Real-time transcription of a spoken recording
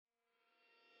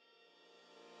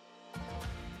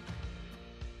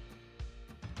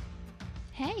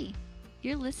Hey,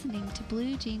 you're listening to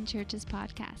Blue Jean Church's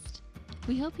podcast.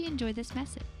 We hope you enjoy this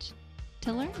message.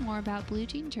 To learn more about Blue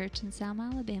Jean Church in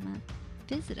Selma, Alabama,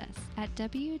 visit us at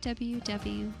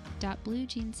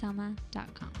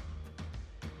www.bluejeanselma.com.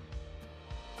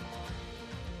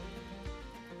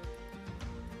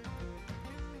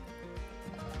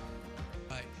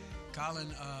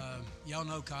 Colin, y'all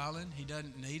know Colin. He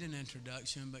doesn't need an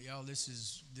introduction, but y'all, this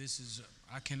is.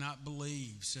 I cannot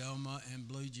believe Selma and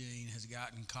Blue Jean has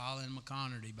gotten Colin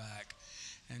McConerty back,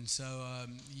 and so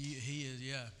he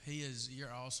is.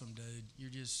 You're awesome, dude.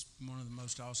 You're just one of the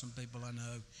most awesome people I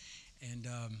know, and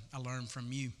I learned from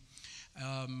you.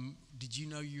 Did you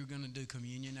know you were going to do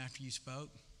communion after you spoke?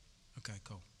 Okay,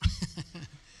 cool.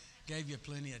 Gave you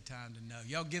plenty of time to know.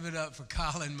 Y'all give it up for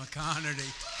Colin McConerty.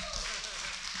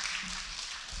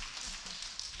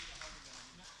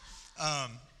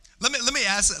 Let me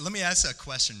ask a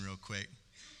question real quick.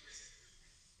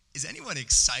 Is anyone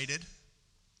excited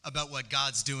about what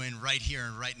God's doing right here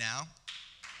and right now?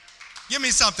 Give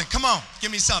me something. Come on,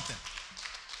 give me something.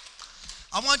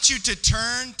 I want you to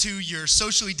turn to your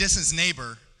socially distanced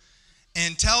neighbor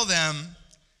and tell them,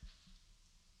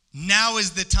 now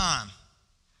is the time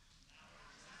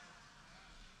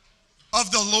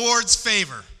of the Lord's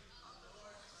favor.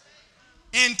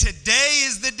 And today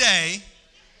is the day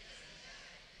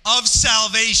of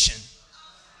salvation.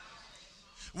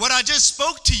 What I just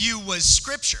spoke to you was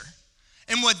scripture.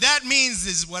 And what that means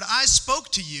is what I spoke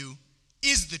to you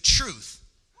is the truth.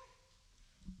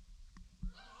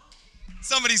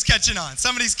 Somebody's catching on.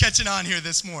 Somebody's catching on here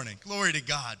this morning. Glory to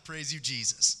God. Praise you,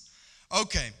 Jesus.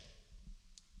 Okay.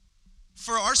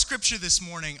 For our scripture this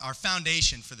morning, our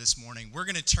foundation for this morning, we're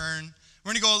going to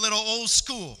go a little old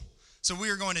school. So we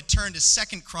are going to turn to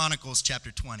 2 Chronicles chapter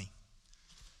 20.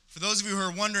 For those of you who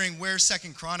are wondering where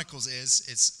 2 Chronicles is,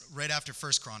 it's right after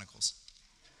 1 Chronicles.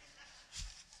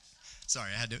 Sorry,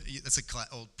 that's an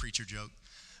old preacher joke.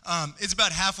 It's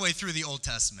about halfway through the Old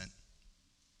Testament.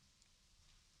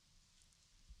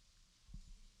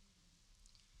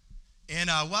 And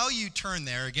while you turn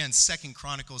there, again, 2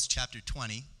 Chronicles chapter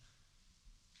 20,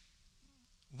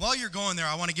 while you're going there,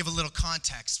 I want to give a little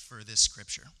context for this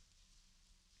scripture.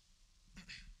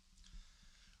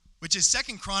 Which is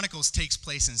 2 Chronicles takes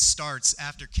place and starts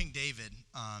after King David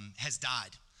has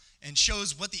died and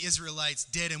shows what the Israelites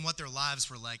did and what their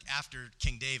lives were like after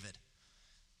King David.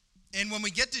 And when we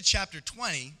get to chapter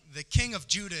 20, the king of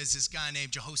Judah is this guy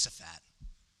named Jehoshaphat,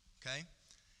 okay?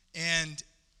 And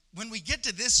when we get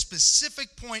to this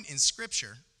specific point in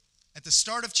Scripture, at the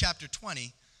start of chapter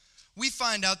 20, we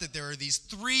find out that there are these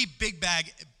three big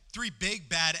bad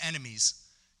enemies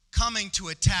coming to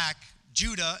attack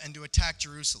Judah and to attack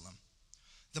Jerusalem.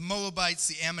 The Moabites,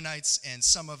 the Ammonites, and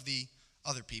some of the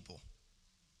other people.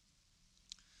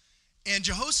 And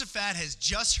Jehoshaphat has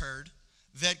just heard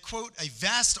that, quote, a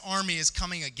vast army is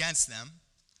coming against them.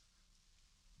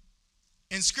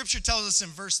 And Scripture tells us in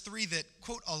verse 3 that,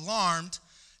 quote, alarmed,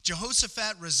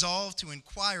 Jehoshaphat resolved to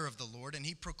inquire of the Lord, and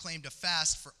he proclaimed a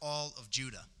fast for all of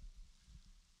Judah.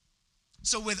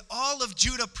 So with all of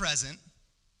Judah present,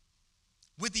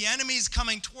 with the enemies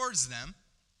coming towards them,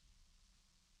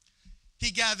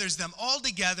 he gathers them all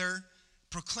together,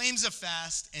 proclaims a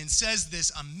fast, and says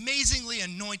this amazingly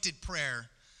anointed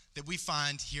prayer that we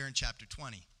find here in chapter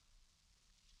 20.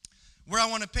 Where I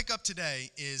want to pick up today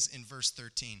is in verse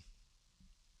 13.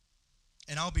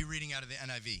 And I'll be reading out of the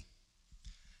NIV.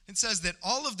 It says that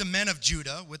all of the men of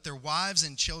Judah, with their wives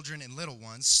and children and little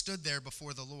ones, stood there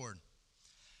before the Lord.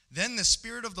 Then the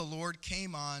Spirit of the Lord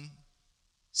came on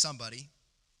somebody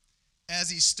as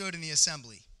he stood in the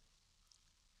assembly.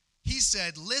 He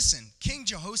said, listen, King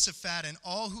Jehoshaphat and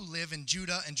all who live in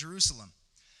Judah and Jerusalem,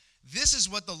 this is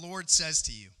what the Lord says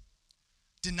to you.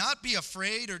 Do not be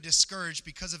afraid or discouraged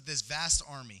because of this vast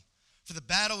army, for the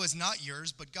battle is not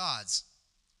yours but God's.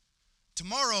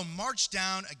 Tomorrow march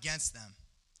down against them.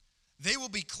 They will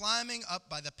be climbing up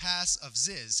by the pass of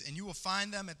Ziz, and you will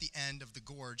find them at the end of the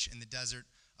gorge in the desert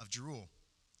of Jeruel.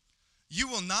 You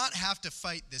will not have to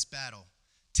fight this battle.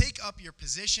 Take up your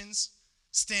positions,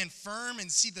 stand firm,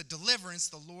 and see the deliverance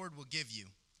the Lord will give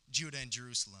you, Judah and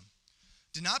Jerusalem.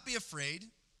 Do not be afraid.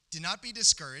 Do not be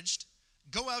discouraged.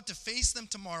 Go out to face them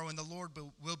tomorrow, and the Lord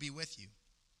will be with you.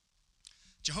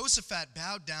 Jehoshaphat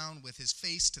bowed down with his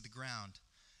face to the ground,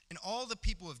 and all the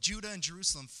people of Judah and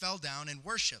Jerusalem fell down and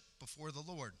worshiped before the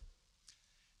Lord.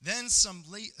 Then some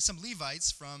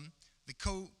Levites from the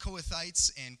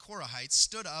Kohathites and Korahites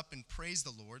stood up and praised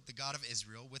the Lord, the God of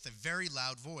Israel, with a very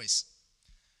loud voice.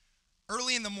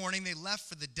 Early in the morning, they left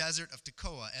for the desert of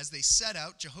Tekoa. As they set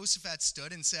out, Jehoshaphat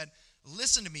stood and said,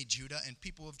 listen to me, Judah and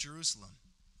people of Jerusalem.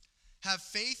 Have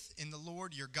faith in the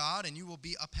Lord your God, and you will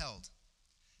be upheld.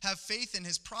 Have faith in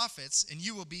his prophets, and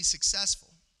you will be successful.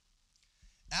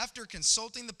 After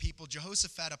consulting the people,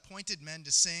 Jehoshaphat appointed men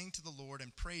to sing to the Lord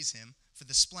and praise him for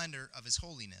the splendor of his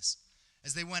holiness,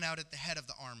 as they went out at the head of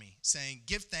the army, saying,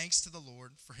 Give thanks to the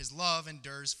Lord, for his love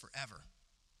endures forever.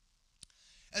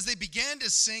 As they began to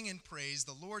sing and praise,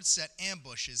 the Lord set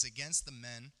ambushes against the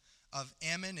men of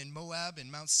Ammon and Moab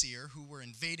and Mount Seir, who were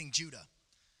invading Judah,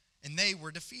 and they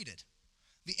were defeated.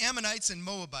 The Ammonites and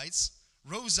Moabites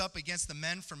rose up against the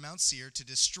men from Mount Seir to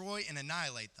destroy and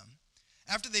annihilate them.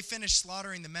 After they finished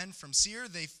slaughtering the men from Seir,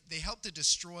 they helped to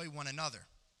destroy one another.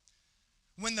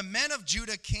 When the men of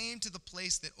Judah came to the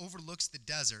place that overlooks the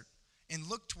desert and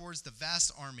looked towards the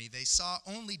vast army, they saw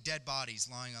only dead bodies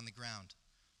lying on the ground.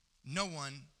 No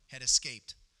one had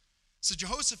escaped. So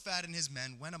Jehoshaphat and his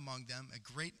men went among them,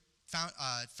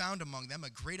 found among them a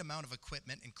great amount of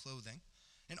equipment and clothing,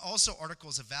 and also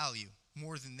articles of value,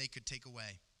 more than they could take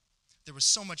away. There was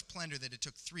so much plunder that it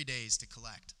took 3 days to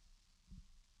collect.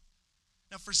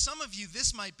 Now, for some of you,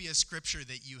 this might be a scripture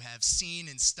that you have seen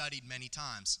and studied many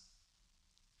times.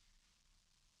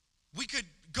 We could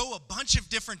go a bunch of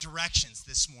different directions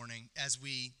this morning as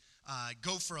we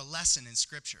go for a lesson in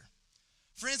Scripture.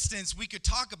 For instance, we could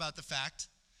talk about the fact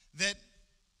that,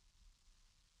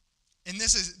 and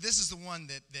this is the one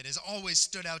that has always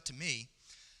stood out to me,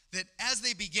 that as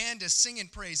they began to sing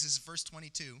and praise, this is verse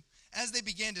 22, as they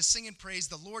began to sing and praise,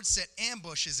 the Lord set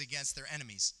ambushes against their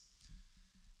enemies.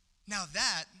 Now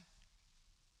that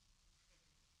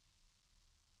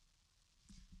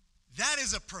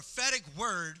is a prophetic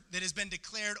word that has been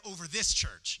declared over this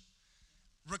church.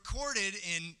 Recorded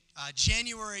in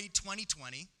January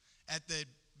 2020 at the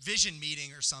vision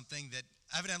meeting or something that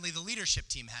evidently the leadership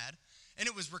team had. And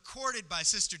it was recorded by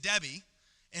Sister Debbie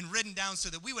and written down so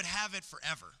that we would have it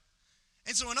forever.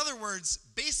 And so in other words,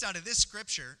 based out of this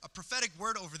scripture, a prophetic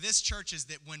word over this church is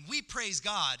that when we praise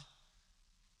God,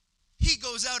 he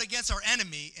goes out against our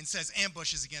enemy and says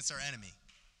ambushes against our enemy.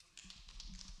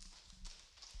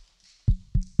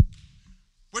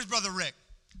 Where's Brother Rick?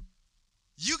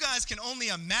 You guys can only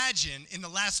imagine in the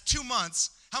last 2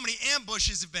 months how many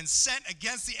ambushes have been sent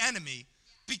against the enemy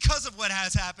because of what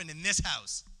has happened in this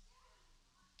house.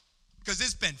 Because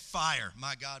it's been fire.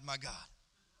 My God, my God.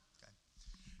 Okay.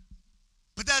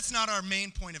 But that's not our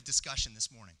main point of discussion this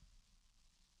morning.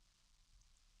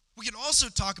 We can also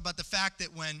talk about the fact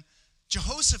that when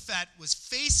Jehoshaphat was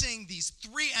facing these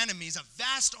 3 enemies, a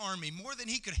vast army, more than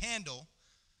he could handle,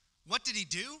 what did he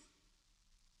do?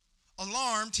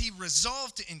 Alarmed, he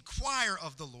resolved to inquire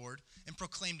of the Lord and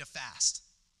proclaimed a fast.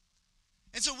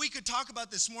 And so we could talk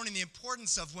about this morning the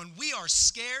importance of when we are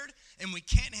scared and we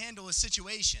can't handle a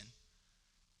situation,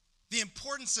 the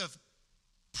importance of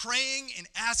praying and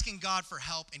asking God for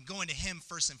help and going to him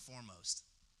first and foremost.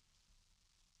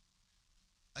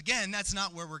 Again, that's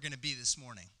not where we're going to be this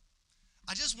morning.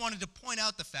 I just wanted to point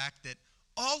out the fact that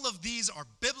all of these are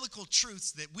biblical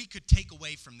truths that we could take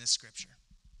away from this scripture.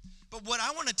 But what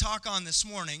I want to talk on this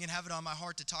morning and have it on my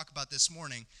heart to talk about this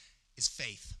morning is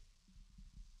faith.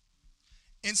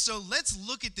 And so let's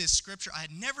look at this scripture. I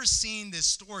had never seen this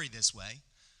story this way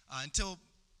until,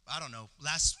 I don't know,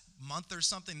 last month or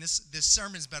something. This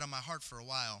sermon's been on my heart for a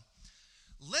while.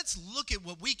 Let's look at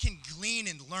what we can glean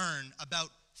and learn about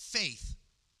faith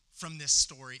from this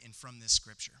story and from this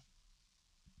scripture.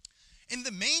 And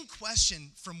the main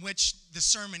question from which the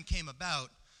sermon came about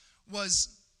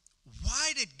was,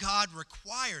 why did God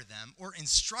require them, or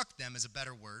instruct them is a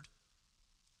better word,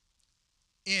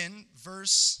 in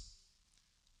verse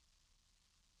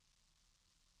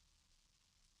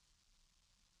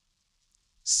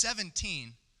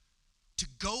 17 to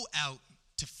go out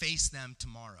to face them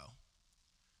tomorrow?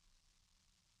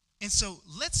 And so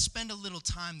let's spend a little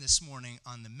time this morning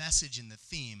on the message and the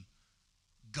theme,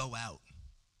 go out.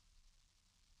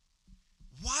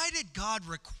 Why did God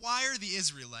require the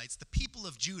Israelites, the people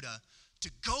of Judah,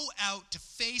 to go out to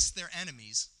face their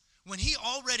enemies when he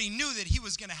already knew that he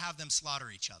was going to have them slaughter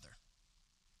each other?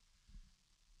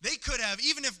 They could have,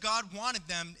 even if God wanted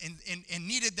them and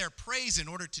needed their praise in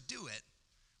order to do it,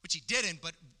 which he didn't,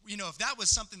 but if that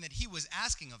was something that he was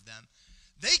asking of them,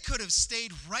 they could have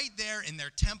stayed right there in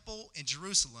their temple in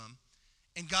Jerusalem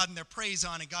and gotten their praise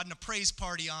on and gotten a praise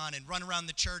party on and run around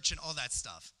the church and all that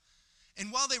stuff. And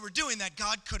while they were doing that,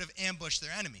 God could have ambushed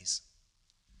their enemies.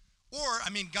 Or,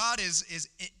 God is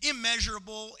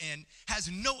immeasurable and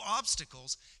has no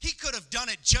obstacles. He could have done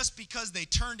it just because they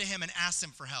turned to him and asked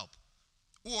him for help.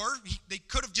 Or they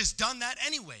could have just done that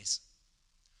anyways.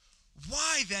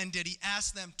 Why then did he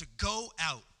ask them to go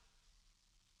out?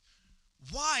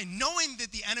 Why? Knowing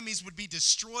that the enemies would be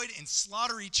destroyed and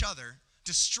slaughter each other,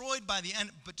 destroyed by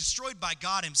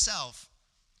God himself,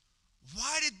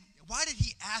 why did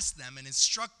he ask them and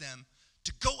instruct them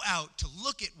to go out to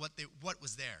look at what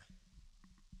was there?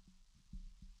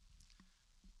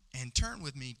 And turn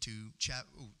with me to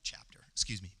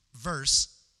verse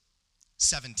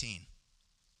 17.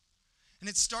 And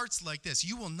it starts like this: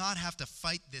 you will not have to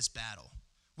fight this battle,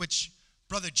 which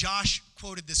Brother Josh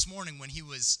quoted this morning when he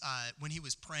was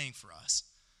praying for us.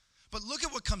 But look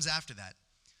at what comes after that.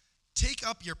 Take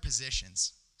up your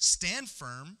positions, stand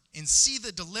firm, and see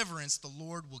the deliverance the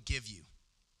Lord will give you.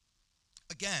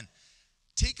 Again,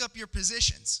 take up your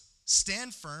positions,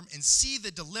 stand firm, and see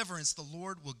the deliverance the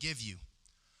Lord will give you.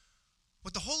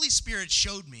 What the Holy Spirit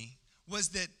showed me was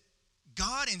that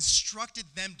God instructed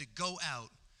them to go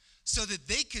out so that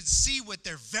they could see with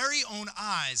their very own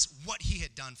eyes what he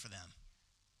had done for them.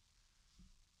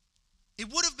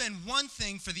 It would have been one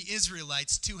thing for the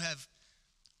Israelites to have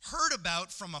heard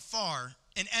about from afar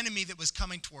an enemy that was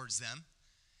coming towards them,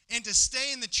 and to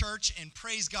stay in the church and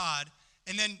praise God,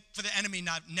 and then for the enemy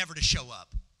never to show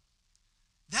up.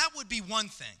 That would be one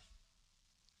thing.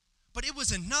 But it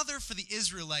was another for the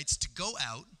Israelites to go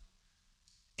out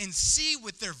and see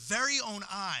with their very own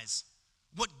eyes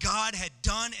what God had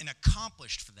done and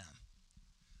accomplished for them.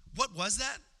 What was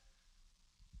that? It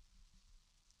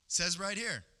says right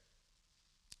here.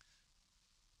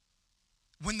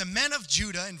 When the men of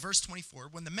Judah, in verse 24,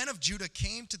 when the men of Judah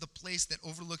came to the place that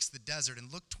overlooks the desert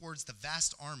and looked towards the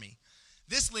vast army,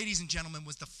 this, ladies and gentlemen,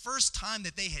 was the first time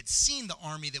that they had seen the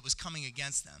army that was coming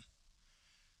against them.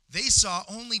 They saw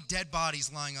only dead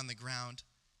bodies lying on the ground,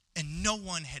 and no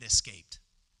one had escaped.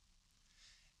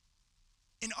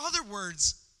 In other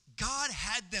words, God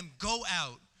had them go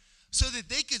out so that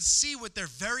they could see with their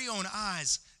very own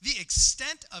eyes the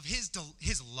extent of his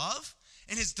love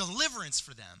and his deliverance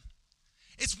for them.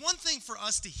 It's one thing for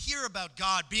us to hear about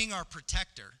God being our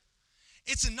protector.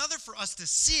 It's another for us to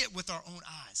see it with our own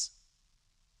eyes.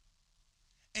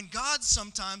 And God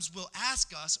sometimes will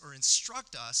ask us or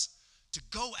instruct us to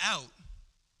go out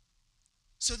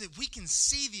so that we can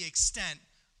see the extent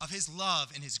of his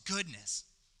love and his goodness.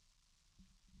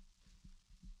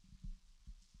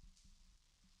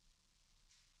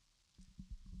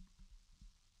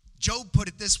 Job put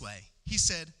it this way. He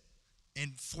said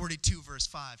in 42 verse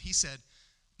 5, he said,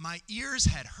 "My ears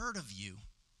had heard of you,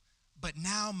 but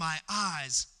now my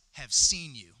eyes have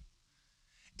seen you."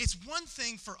 It's one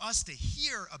thing for us to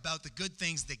hear about the good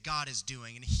things that God is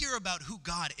doing and hear about who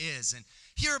God is and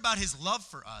hear about his love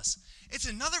for us. It's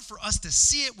another for us to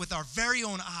see it with our very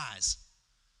own eyes.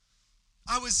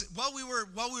 While we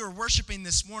were worshiping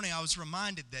this morning, I was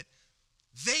reminded that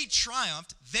they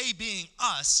triumphed, they being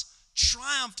us,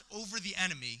 triumphed over the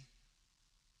enemy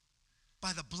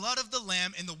by the blood of the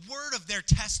Lamb and the word of their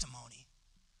testimony.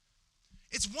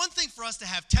 It's one thing for us to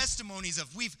have testimonies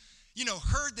of we've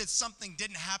heard that something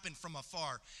didn't happen from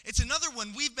afar. It's another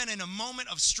when we've been in a moment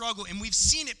of struggle and we've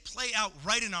seen it play out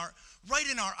right in our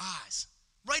eyes,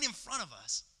 right in front of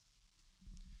us.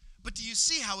 But do you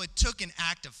see how it took an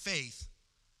act of faith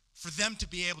for them to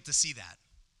be able to see that?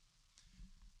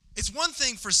 It's one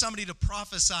thing for somebody to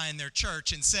prophesy in their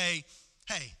church and say,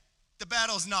 "Hey, the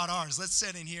battle's not ours. Let's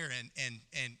sit in here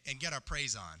and get our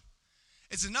praise on."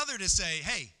 It's another to say,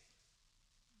 "Hey,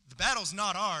 the battle's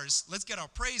not ours. Let's get our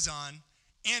praise on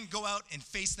and go out and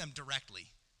face them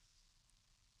directly."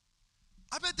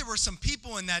 I bet there were some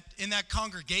people in that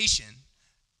congregation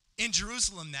in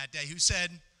Jerusalem that day who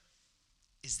said,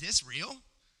 "Is this real?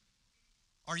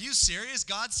 Are you serious?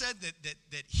 God said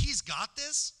that he's got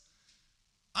this?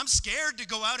 I'm scared to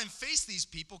go out and face these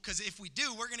people because if we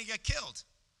do, we're going to get killed."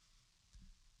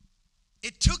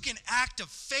 It took an act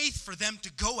of faith for them to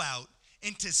go out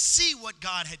and to see what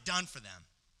God had done for them.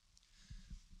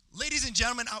 Ladies and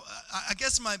gentlemen, I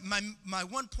guess my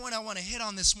one point I want to hit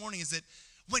on this morning is that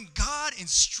when God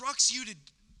instructs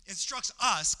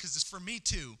us, because it's for me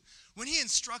too, when he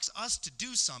instructs us to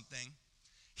do something,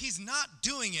 he's not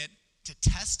doing it to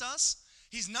test us.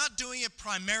 He's not doing it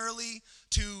primarily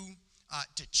to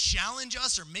challenge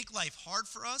us or make life hard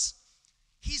for us.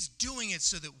 He's doing it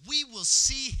so that we will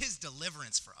see his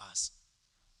deliverance for us.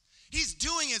 He's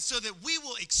doing it so that we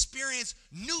will experience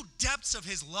new depths of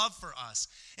his love for us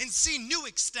and see new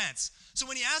extents. So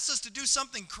when he asks us to do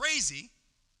something crazy,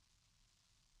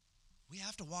 we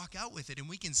have to walk out with it and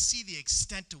we can see the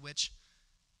extent to which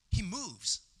he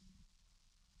moves.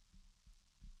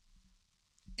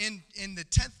 In the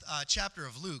 10th chapter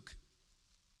of Luke,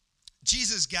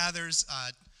 Jesus gathers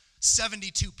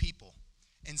 72 people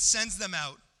and sends them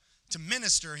out to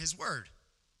minister his word.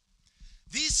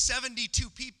 These 72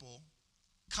 people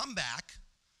come back,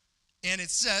 and it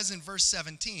says in verse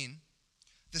 17,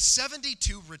 the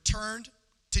 72 returned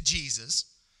to Jesus,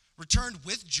 returned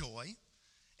with joy,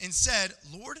 and said,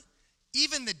 Lord,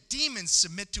 even the demons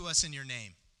submit to us in your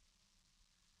name.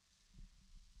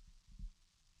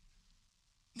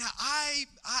 Now, I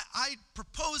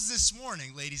propose this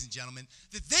morning, ladies and gentlemen,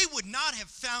 that they would not have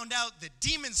found out that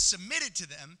demons submitted to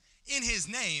them in his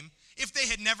name if they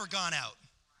had never gone out.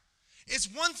 It's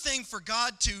one thing for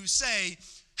God to say,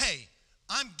 hey,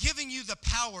 I'm giving you the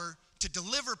power to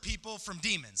deliver people from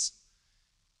demons.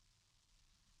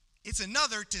 It's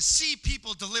another to see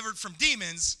people delivered from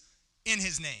demons in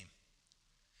his name.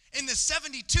 In the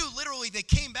 72, literally, they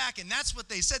came back, and that's what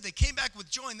they said. They came back with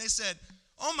joy, and they said,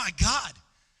 oh my God,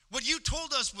 what you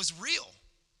told us was real.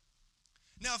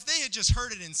 Now, if they had just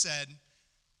heard it and said,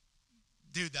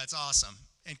 dude, that's awesome,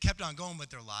 and kept on going with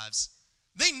their lives,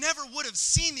 they never would have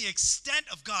seen the extent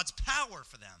of God's power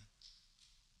for them.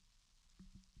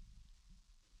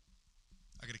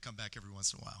 I got to come back every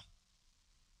once in a while.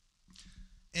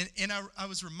 And I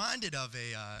was reminded of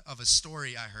a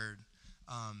story I heard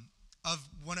of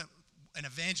an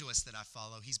evangelist that I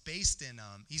follow. He's based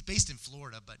in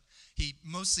Florida, but he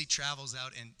mostly travels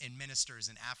out and ministers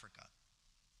in Africa.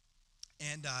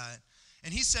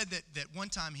 And he said that one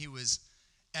time he was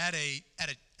at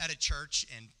a church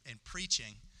and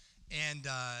preaching, and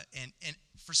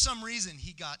for some reason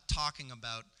he got talking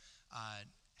about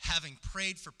having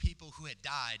prayed for people who had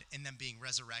died and them being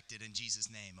resurrected in Jesus'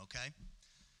 name, okay?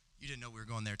 You didn't know we were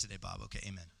going there today, Bob. Okay,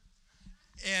 amen.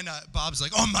 And Bob's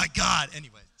like, oh, my God.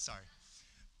 Anyway, sorry.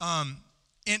 And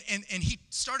he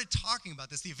started talking about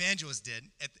this. The evangelist did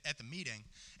at the meeting.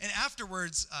 And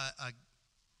afterwards,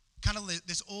 kind of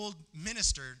this older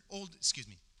minister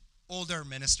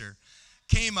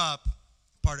came up.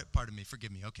 Pardon me,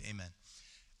 forgive me. Okay, amen.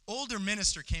 Older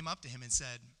minister came up to him and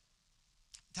said,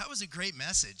 that was a great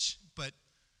message, but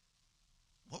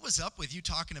what was up with you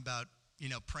talking about,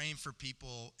 praying for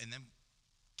people and them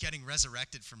getting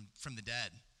resurrected from the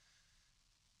dead?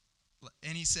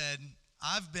 And he said,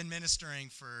 I've been ministering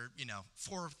for,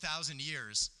 4,000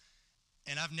 years,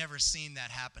 and I've never seen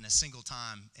that happen a single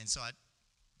time. And so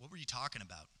what were you talking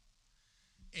about?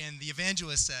 And the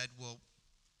evangelist said, well,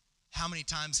 how many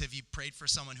times have you prayed for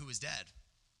someone who is dead?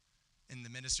 And the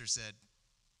minister said,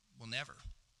 well, never.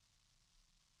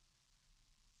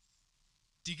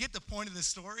 Do you get the point of the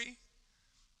story?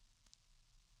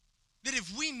 That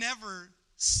if we never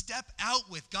step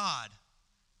out with God,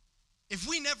 if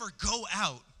we never go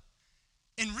out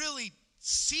and really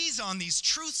seize on these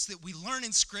truths that we learn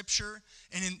in Scripture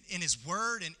and in His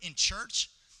Word and in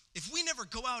church, if we never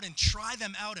go out and try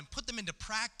them out and put them into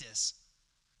practice,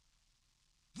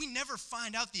 we never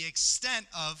find out the extent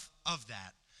of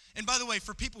that. And by the way,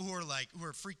 for people who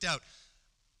are freaked out,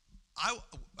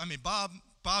 I mean, Bob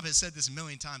has said this a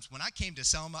million times. When I came to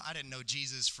Selma, I didn't know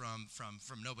Jesus from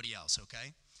nobody else,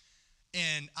 okay?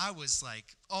 And I was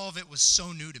like, all of it was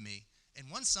so new to me.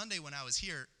 And one Sunday when I was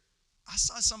here, I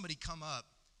saw somebody come up,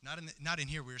 not in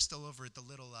here, we were still over at the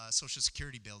little Social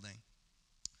Security building,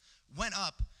 went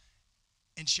up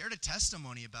and shared a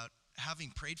testimony about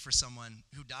having prayed for someone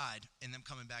who died and them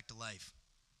coming back to life.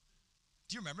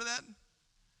 Do you remember that?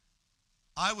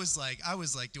 I was like,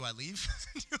 do I leave?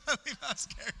 Do I leave? I was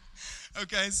scared.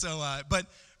 Okay, so, but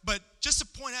just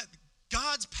to point out,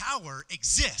 God's power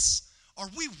exists. Are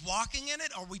we walking in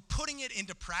it? Are we putting it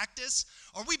into practice?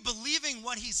 Are we believing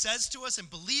what He says to us and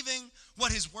believing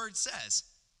what His Word says?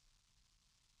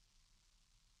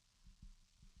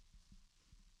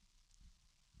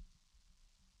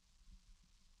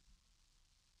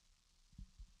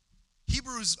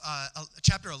 Hebrews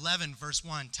chapter 11, verse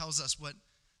 1 tells us what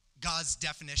God's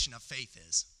definition of faith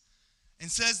is.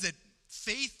 And says that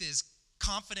faith is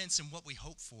confidence in what we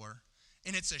hope for,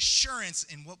 and it's assurance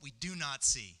in what we do not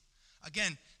see.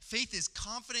 Again, faith is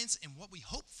confidence in what we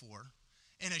hope for,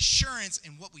 and assurance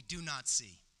in what we do not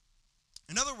see.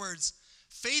 In other words,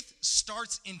 faith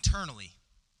starts internally.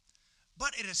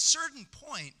 But at a certain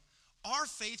point, our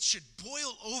faith should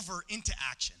boil over into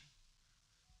action.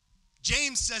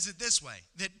 James says it this way,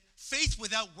 that faith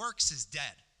without works is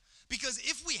dead. Because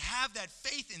if we have that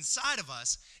faith inside of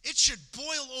us, it should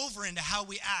boil over into how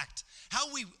we act,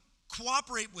 how we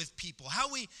cooperate with people,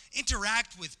 how we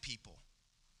interact with people.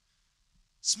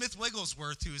 Smith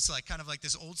Wigglesworth, who's kind of like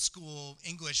this old school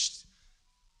English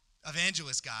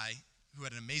evangelist guy who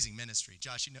had an amazing ministry.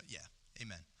 Josh, you know, yeah,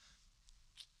 amen.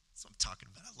 That's what I'm talking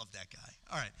about. I love that guy.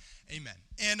 All right, amen.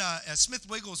 And Smith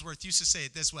Wigglesworth used to say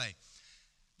it this way.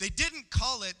 They didn't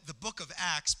call it the book of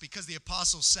Acts because the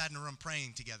apostles sat in a room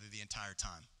praying together the entire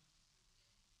time.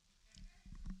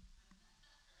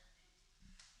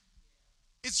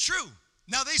 It's true.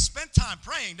 Now, they spent time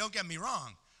praying, don't get me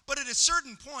wrong. But at a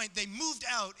certain point, they moved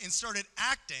out and started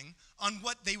acting on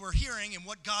what they were hearing and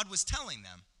what God was telling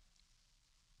them.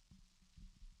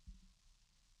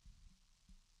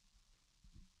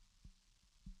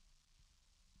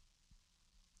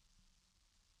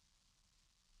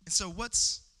 And so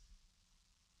what's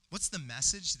the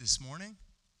message this morning?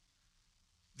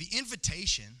 The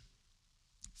invitation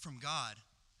from God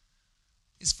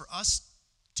is for us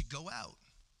to go out.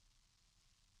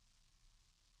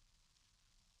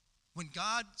 When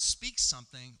God speaks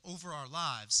something over our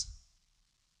lives,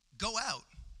 go out.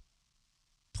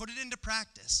 Put it into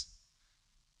practice.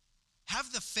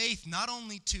 Have the faith not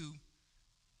only to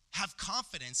have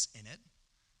confidence in it,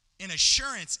 and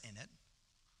assurance in it,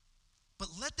 but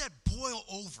let that boil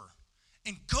over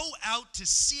and go out to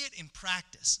see it in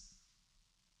practice.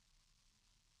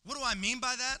 What do I mean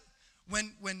by that?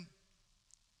 When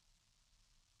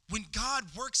God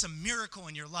works a miracle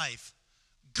in your life,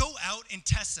 go out and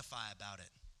testify about it.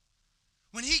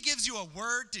 When he gives you a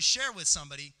word to share with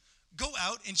somebody, go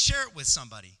out and share it with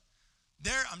somebody.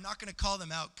 I'm not going to call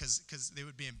them out because they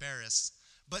would be embarrassed,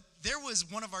 but there was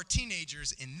one of our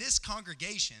teenagers in this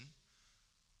congregation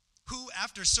who,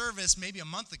 after service maybe a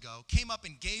month ago, came up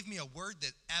and gave me a word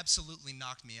that absolutely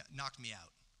knocked me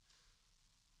out.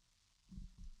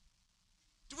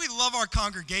 Do we love our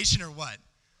congregation or what?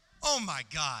 Oh my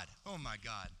God. Oh my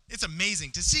God. It's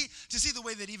amazing to see the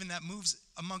way that even that moves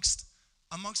amongst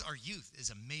our youth is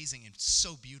amazing and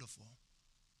so beautiful.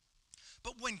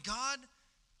 But when God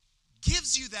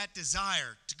gives you that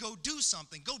desire to go do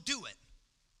something, go do it.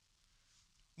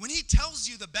 When he tells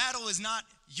you the battle is not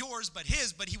yours but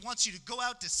his, but he wants you to go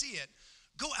out to see it,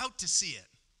 go out to see it.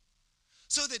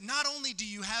 So that not only do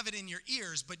you have it in your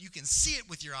ears, but you can see it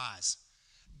with your eyes.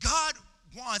 God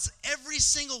wants every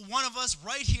single one of us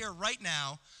right here, right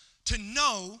now, to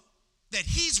know that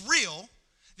he's real,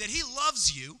 that he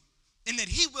loves you, and that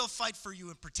he will fight for you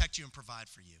and protect you and provide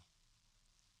for you.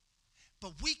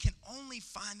 But we can only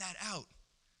find that out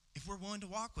if we're willing to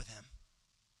walk with him.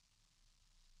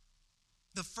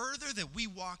 The further that we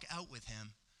walk out with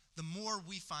him, the more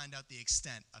we find out the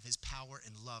extent of his power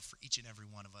and love for each and every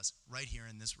one of us right here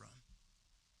in this room.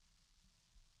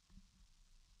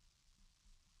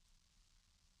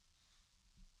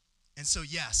 And so,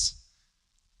 yes,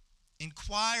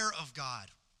 inquire of God.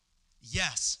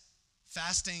 Yes,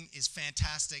 fasting is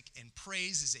fantastic and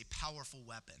praise is a powerful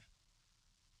weapon.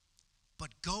 But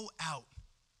go out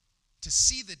to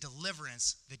see the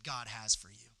deliverance that God has for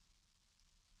you.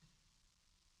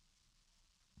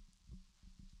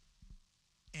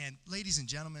 And ladies and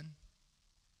gentlemen,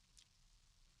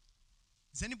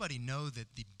 does anybody know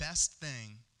that the best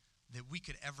thing that we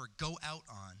could ever go out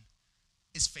on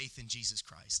is faith in Jesus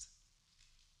Christ?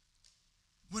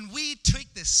 When we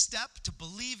take this step to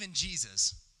believe in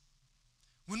Jesus,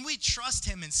 when we trust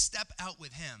him and step out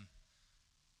with him,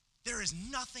 there is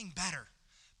nothing better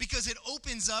because it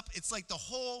opens up, it's like the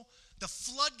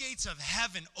floodgates of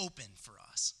heaven open for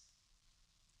us.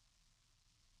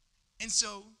 And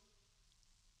so,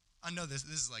 I know this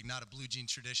is like not a Blue Jean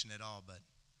tradition at all, but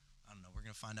I don't know, we're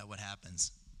going to find out what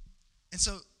happens. And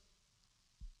so,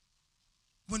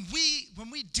 when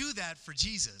we do that for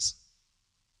Jesus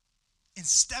and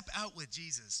step out with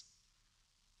Jesus,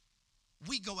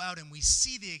 we go out and we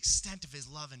see the extent of his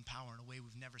love and power in a way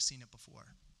we've never seen it before.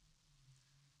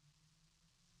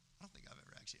 I don't think I've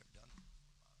ever done it.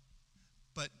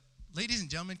 But ladies and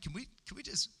gentlemen, can we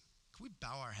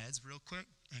bow our heads real quick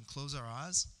and close our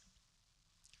eyes?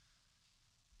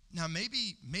 Now,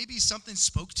 maybe something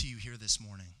spoke to you here this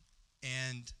morning.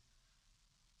 And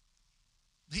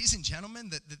ladies and gentlemen,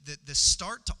 the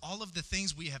start to all of the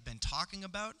things we have been talking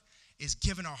about is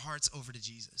giving our hearts over to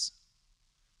Jesus.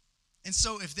 And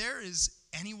so if there is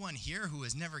anyone here who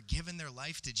has never given their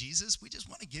life to Jesus, we just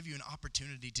want to give you an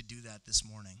opportunity to do that this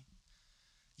morning.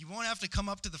 You won't have to come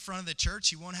up to the front of the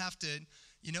church. You won't have to,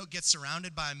 get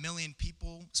surrounded by a million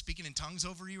people speaking in tongues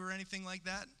over you or anything like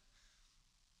that.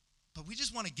 But we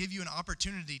just want to give you an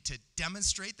opportunity to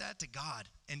demonstrate that to God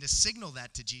and to signal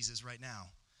that to Jesus right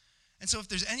now. And so if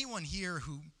there's anyone here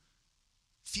who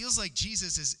feels like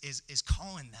Jesus is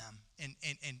calling them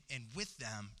and with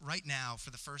them right now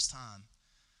for the first time,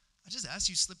 I just ask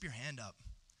you slip your hand up,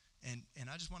 and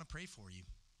I just want to pray for you.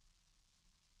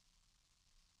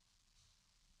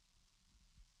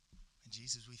 And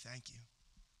Jesus, we thank you.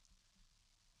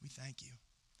 We thank you.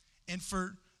 And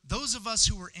for those of us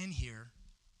who are in here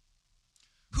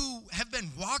who have been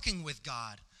walking with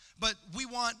God, but we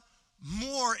want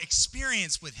more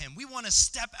experience with him, we want to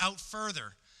step out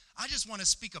further, I just want to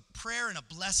speak a prayer and a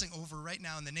blessing over right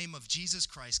now in the name of Jesus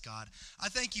Christ, God. I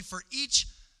thank you for each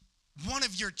one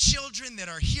of your children that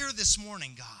are here this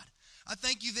morning, God. I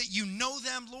thank you that you know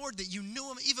them, Lord, that you knew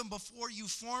them even before you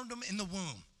formed them in the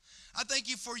womb. I thank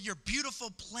you for your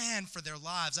beautiful plan for their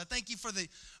lives. I thank you for the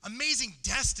amazing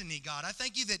destiny, God. I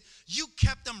thank you that you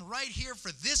kept them right here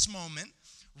for this moment,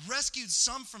 rescued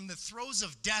some from the throes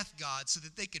of death, God, so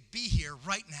that they could be here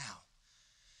right now.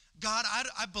 God,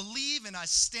 I believe and I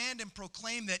stand and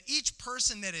proclaim that each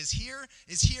person that is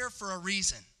here for a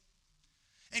reason.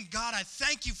 And God, I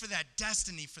thank you for that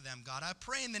destiny for them, God. I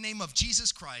pray in the name of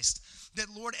Jesus Christ that,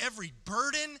 Lord, every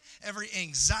burden, every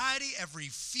anxiety, every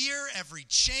fear, every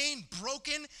chain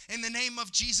broken in the name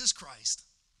of Jesus Christ.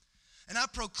 And I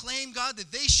proclaim, God,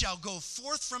 that they shall go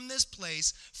forth from this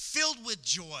place filled with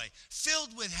joy,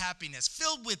 filled with happiness,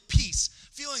 filled with peace,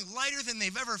 feeling lighter than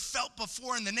they've ever felt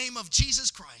before in the name of Jesus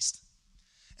Christ.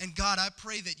 And God, I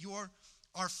pray that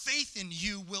our faith in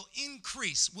you will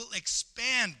increase, will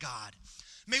expand, God.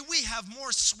 May we have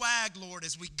more swag, Lord,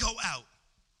 as we go out.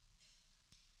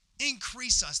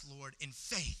 Increase us, Lord, in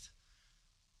faith,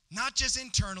 not just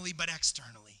internally, but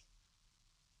externally.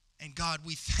 And God,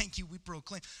 we thank you, we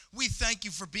proclaim. We thank you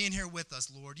for being here with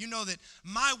us, Lord. You know that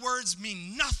my words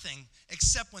mean nothing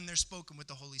except when they're spoken with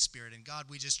the Holy Spirit. And God,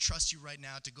 we just trust you right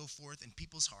now to go forth in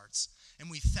people's hearts.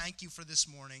 And we thank you for this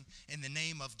morning in the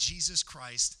name of Jesus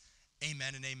Christ.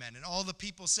 Amen and amen. And all the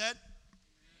people said,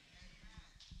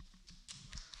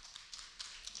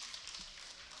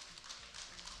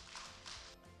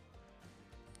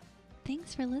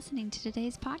 Thanks for listening to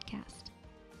today's podcast.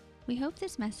 We hope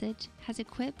this message has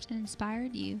equipped and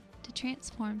inspired you to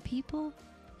transform people,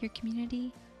 your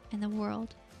community, and the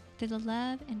world through the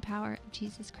love and power of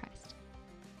Jesus Christ.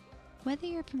 Whether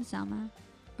you're from Selma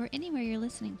or anywhere you're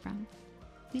listening from,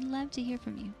 we'd love to hear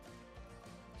from you.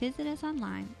 Visit us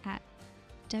online at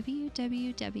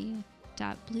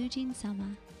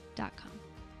www.bluejeanselma.com.